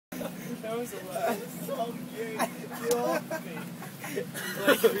nose away. So gay.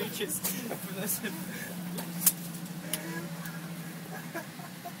 Like reaches for this.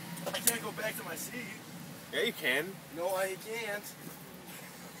 I can't go back to my seat. Yeah, you can. No, I can't.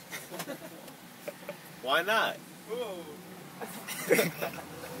 Why not? Ooh. You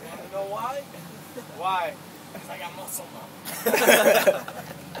know why? Why? Because I got muscle now.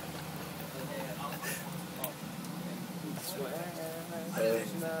 I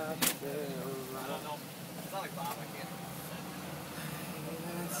don't know. It's not like Bob, I can't.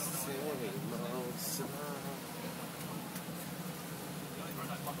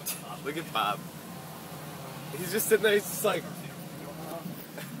 Look at Bob. He's just sitting there, he's just like,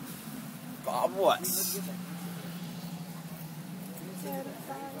 Bob Wess. I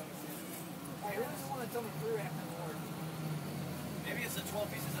really want to tell me through after work. Maybe it's the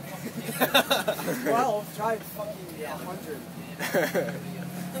 12 pieces of fucking 12, try fucking 100.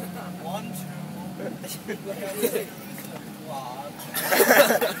 1, 2, 3, 4, 5,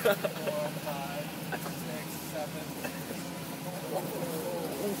 6, 7.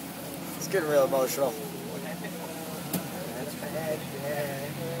 It's getting real emotional. That's bad.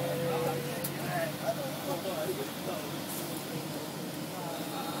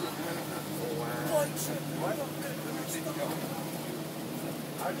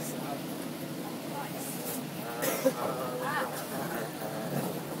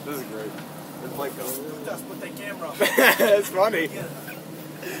 This is great. It's like Just put that camera up. it's funny.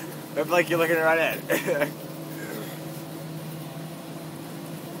 It's like you're looking right at it.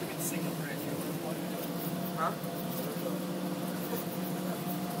 Huh?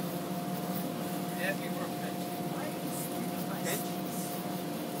 Yeah, you were a pinch. Pinch?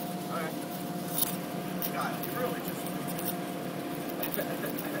 Alright. God, you really just...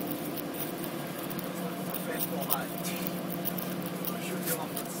 Baseball high. Shoot you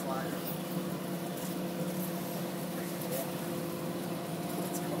off the slider.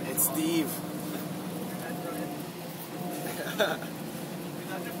 It's Steve.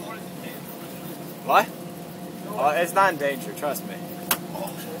 What? Oh, it's not in danger, trust me.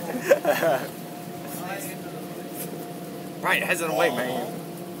 Right, heads in the way, man.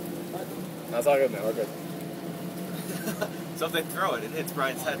 That's all good, man. We're good. So if they throw it, it hits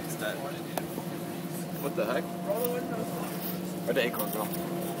Brian's head instead. What the heck? Where'd the acorn go?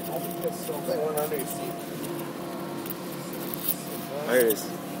 There it is.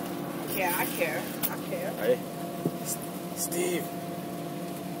 Yeah, I care. I care. Ready? Steve.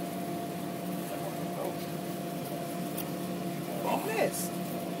 You missed.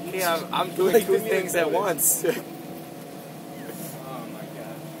 Yeah, I'm doing two things at once. Oh my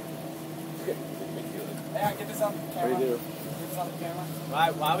god. Hey, get this on What camera. do you do? Get this on the camera.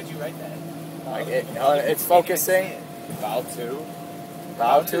 Why would you write that? Like it's focusing. Bow two.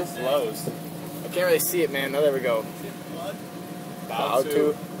 Bow to. Flows. I can't really see it, man. Oh, there we go. Bow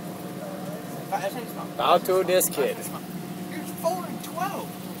to. Bow to this kid. You're 4 and 12.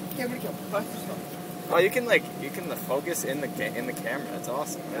 Camera kill. Oh, you can the focus in the camera. That's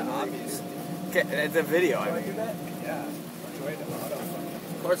awesome. Yeah, obviously. It's a video. I mean. Do that? Yeah.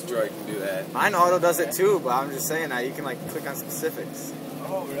 Of course Droid can do that. Mine auto does it too, but I'm just saying that you can click on specifics.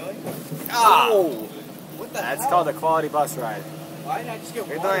 Oh, really? Oh! What the That's hell? called a quality bus ride. Why did I just get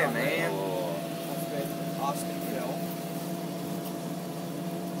You're water doing, on that? man. That's been Austin Hill.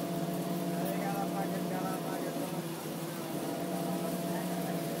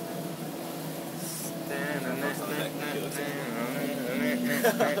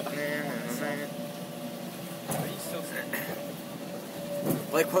 Are you still sitting?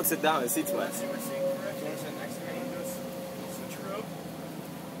 Blake won't sit down. His seat's Do you wet. want to sit next to me and just switch your rope?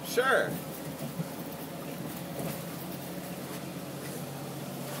 Sure.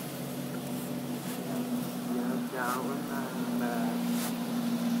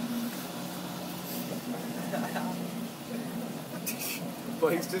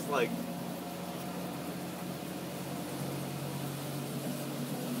 Blake's just like.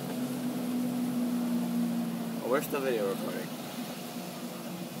 Oh, where's the video recording?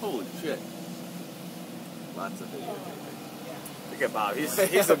 Holy shit. Lots of video taping. Look at Bob.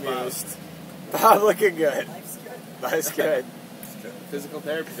 He's amused. Bob looking good. Life's good. Life's good. Physical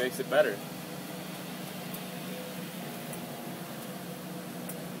therapy makes it better.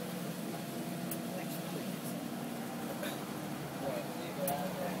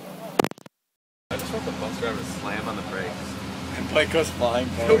 I just want the bus driver to slam on the brakes. And Blake goes flying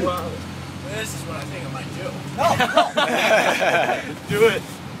forward. This is what I think I might do. Do it.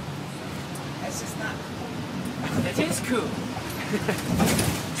 That's just not It is cool.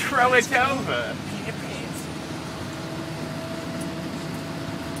 Throw it over. peanut pants.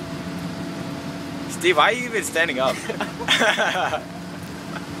 Steve, why are you even standing up?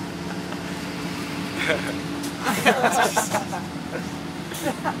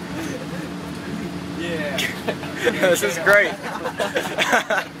 Yeah. This is great.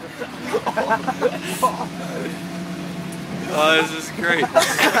 Oh, this is great.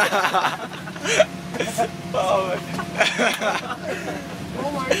 Oh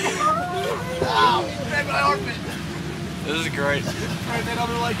my god. Ow, he grabbed my armpit. This is great. And then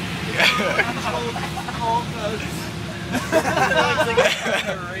I'm like,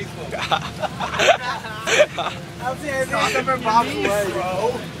 I'm saying this over Bob's leg,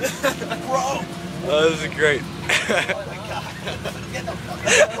 bro. Bro. Oh, this is great.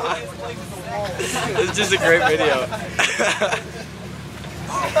 This is just a great video.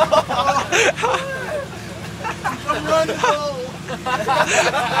 I'm running, bro.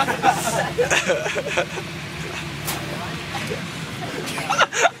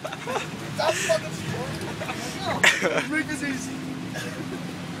 Stop fucking scoring. Make this easy.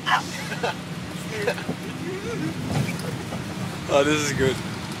 Oh, this is good.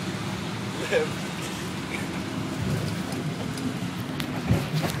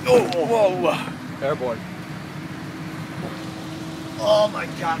 Oh, whoa. Airborne. Oh my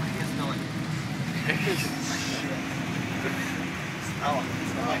god, I can smell it. Oh,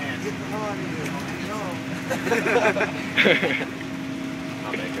 it's in my hands. Get the hell out of here.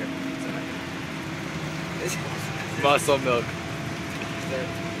 I'll make it. Muscle milk.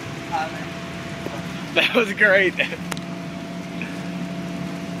 That was great.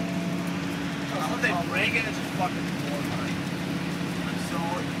 What they bring it, it's just fucking horrifying.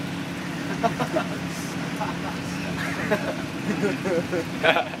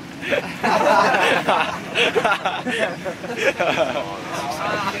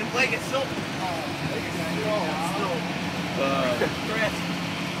 I'm Blake, it's still. Chris.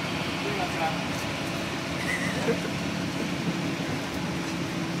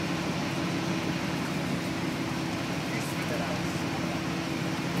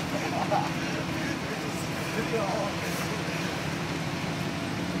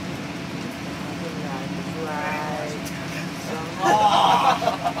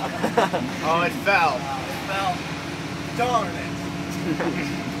 Oh, it fell. It fell. Darn it.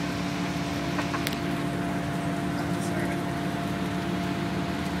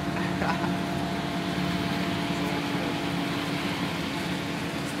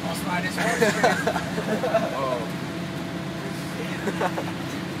 Let's ride this horse. Oh.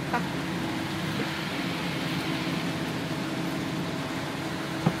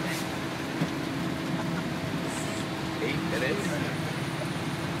 8 minutes.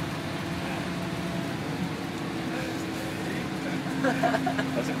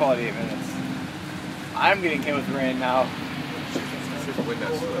 That's a quality 8 minutes. I'm getting hit with rain now. It's just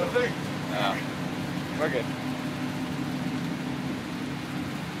window slow. Yeah. We're good.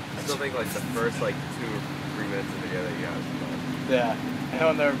 I still think like the first like 2 or 3 minutes of the video that you got was fun. Yeah. And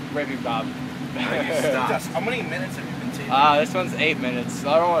when they're raping Bob. Stop. How many minutes have you been taking? This one's 8 minutes. The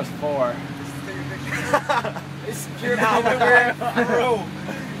other one was 4. It's pure power, bro.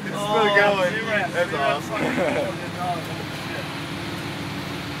 It's still going. That's awesome.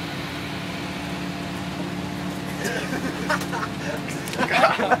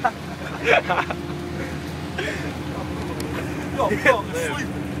 Yo, I'm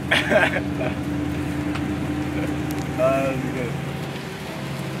sleeping. That was good.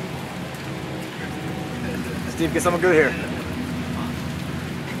 Steve, get someone good here.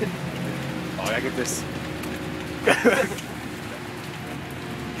 Oh, I get this.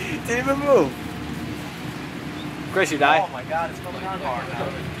 Didn't even move. Chris, you die? Oh my god, it's coming on hard now.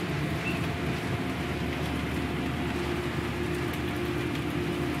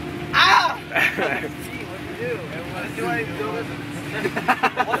 Ah! See, what did you do? What do I do?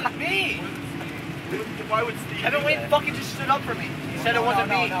 It wasn't me! Why would Steve? Kevin Wayne fucking just stood up for me. He said it wasn't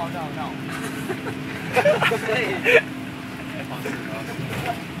me. No.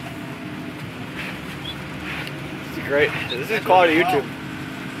 This is great. This is quality YouTube.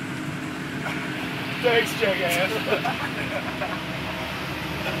 Thanks, jackass.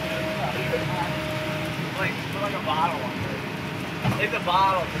 Put like a bottle on it. Take the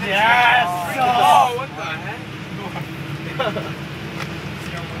bottle. Yes! Oh, what the heck?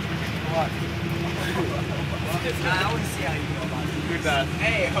 I want to see how you go about it. Who's that?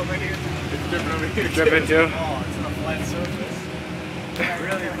 Hey, over here. It's dripping over here. Dripping too. Oh, it's on a flat surface. Yeah,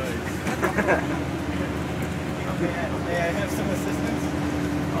 really? May I have some assistance?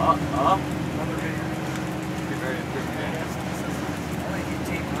 Over here. Be very interesting. I want you to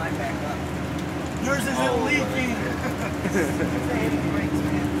tape mine back up. Yours isn't leaking!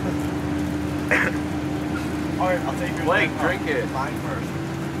 for it. I'll take yours. Blake, drink it. Mine first.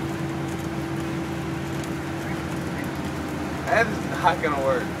 That is not gonna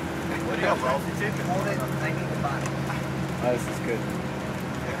work. What do you got, Ralph? You take it. Hold it. I need the bottle. Oh, this is good.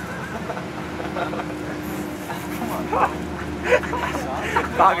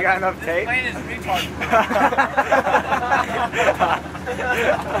 Bob, you got enough tape? Plane is retard.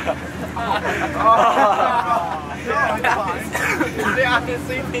 They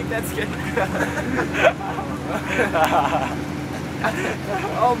honestly think that's good.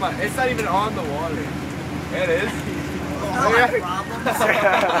 Oh my, it's not even on the water. Yeah, it is. No problem.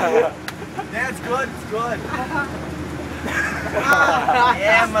 Yeah, it's good. It's good.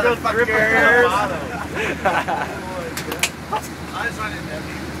 Yeah, motherfucker. I just want it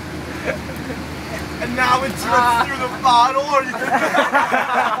heavy. And now it drips through the bottle, or you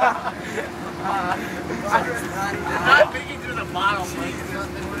not thinking through the bottle, like it's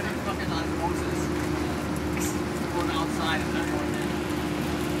literally fucking osmosis. Going outside and not going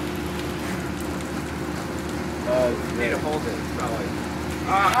in. You need to hold it. It's probably.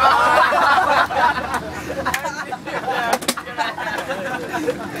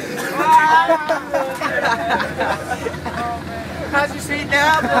 How's your seat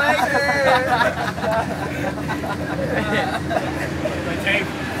now, Blake? My tape.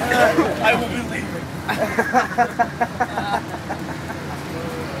 I will be leaving.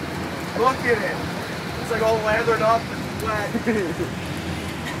 Look at it. It's like all lathered up and wet.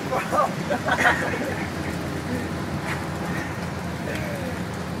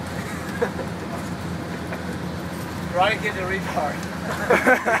 Ryan gets a retard.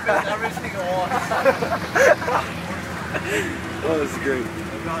 Every single one. Oh, this is great.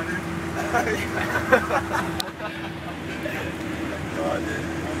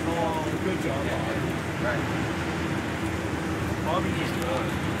 Oh, good job, Bobby. Right. Bobby needs to run.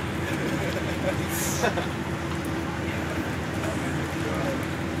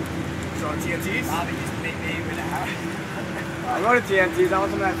 So on TNTs? Bobby used to make me with a house. I'm going to TNT's. I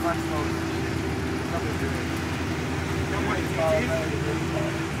want some of that fun smoke.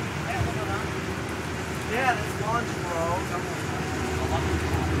 Yeah, this lunch, bro.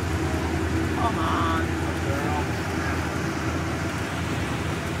 Come on.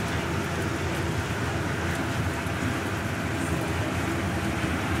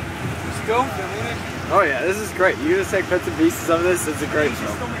 Still filming it? Oh yeah, this is great. You just take bits and pieces of this. It's a great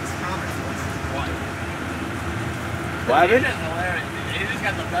show. Still makes comments. What? What happened? He is hilarious. He just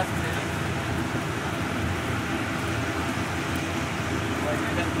got the best of it.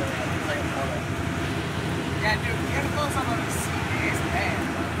 Yeah, dude, you gotta close up on the serious man.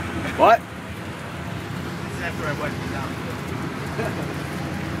 What? This is after I wiped it down.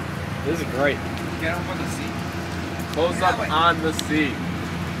 This is great. Get him on the seat. Close Yeah, up wait. on the seat. Yeah,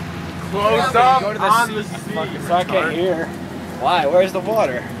 Close wait, up go to the on seat, the seat. So I can't hear. Why? Where's the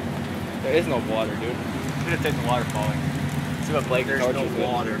water? There is no water, dude. I'm gonna take the water falling. See what Blake There's tortures no with.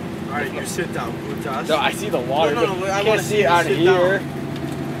 water. Alright, you sit down, Josh. No, I see the water. No, no, but no, you I can't wanna see see it you out sit here.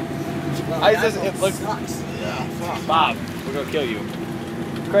 Well, I that just, it looks. sucks. Yeah, fuck. Bob, we're gonna kill you.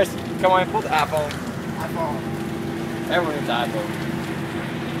 Chris, come on, pull the iPhone. iPhone. Everyone needs an iPhone.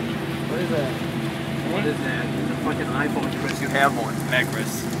 What is that? What is that? It's a fucking iPhone, Chris. You have one. Hey, Chris.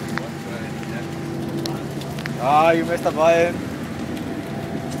 Oh, you missed a button.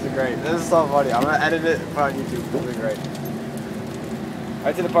 This is great. This is so funny. I'm gonna edit it and put it on YouTube. This will be great.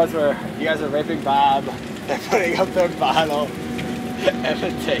 Right to the parts where you guys are raping Bob. They're putting up their bottle and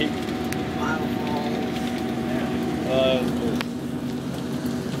the tape.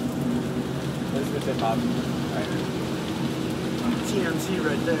 This is good, Bob. Right. TNT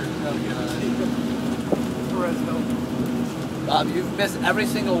right there. Fresno. Bob, you've missed every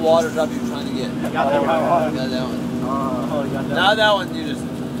single water drop you're trying to get. You got that You one. got that one. Oh, you got that Now that one you just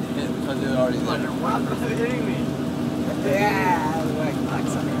hit because it already there. Wow, are you hitting me? Yeah, like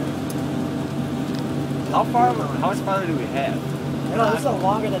How much farther do we have? I know, this is a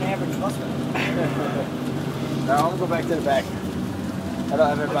longer than average bus ride. No, I'm gonna go back to the back. I don't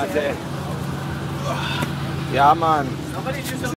have everybody there. Yeah, I'm on. Somebody do something.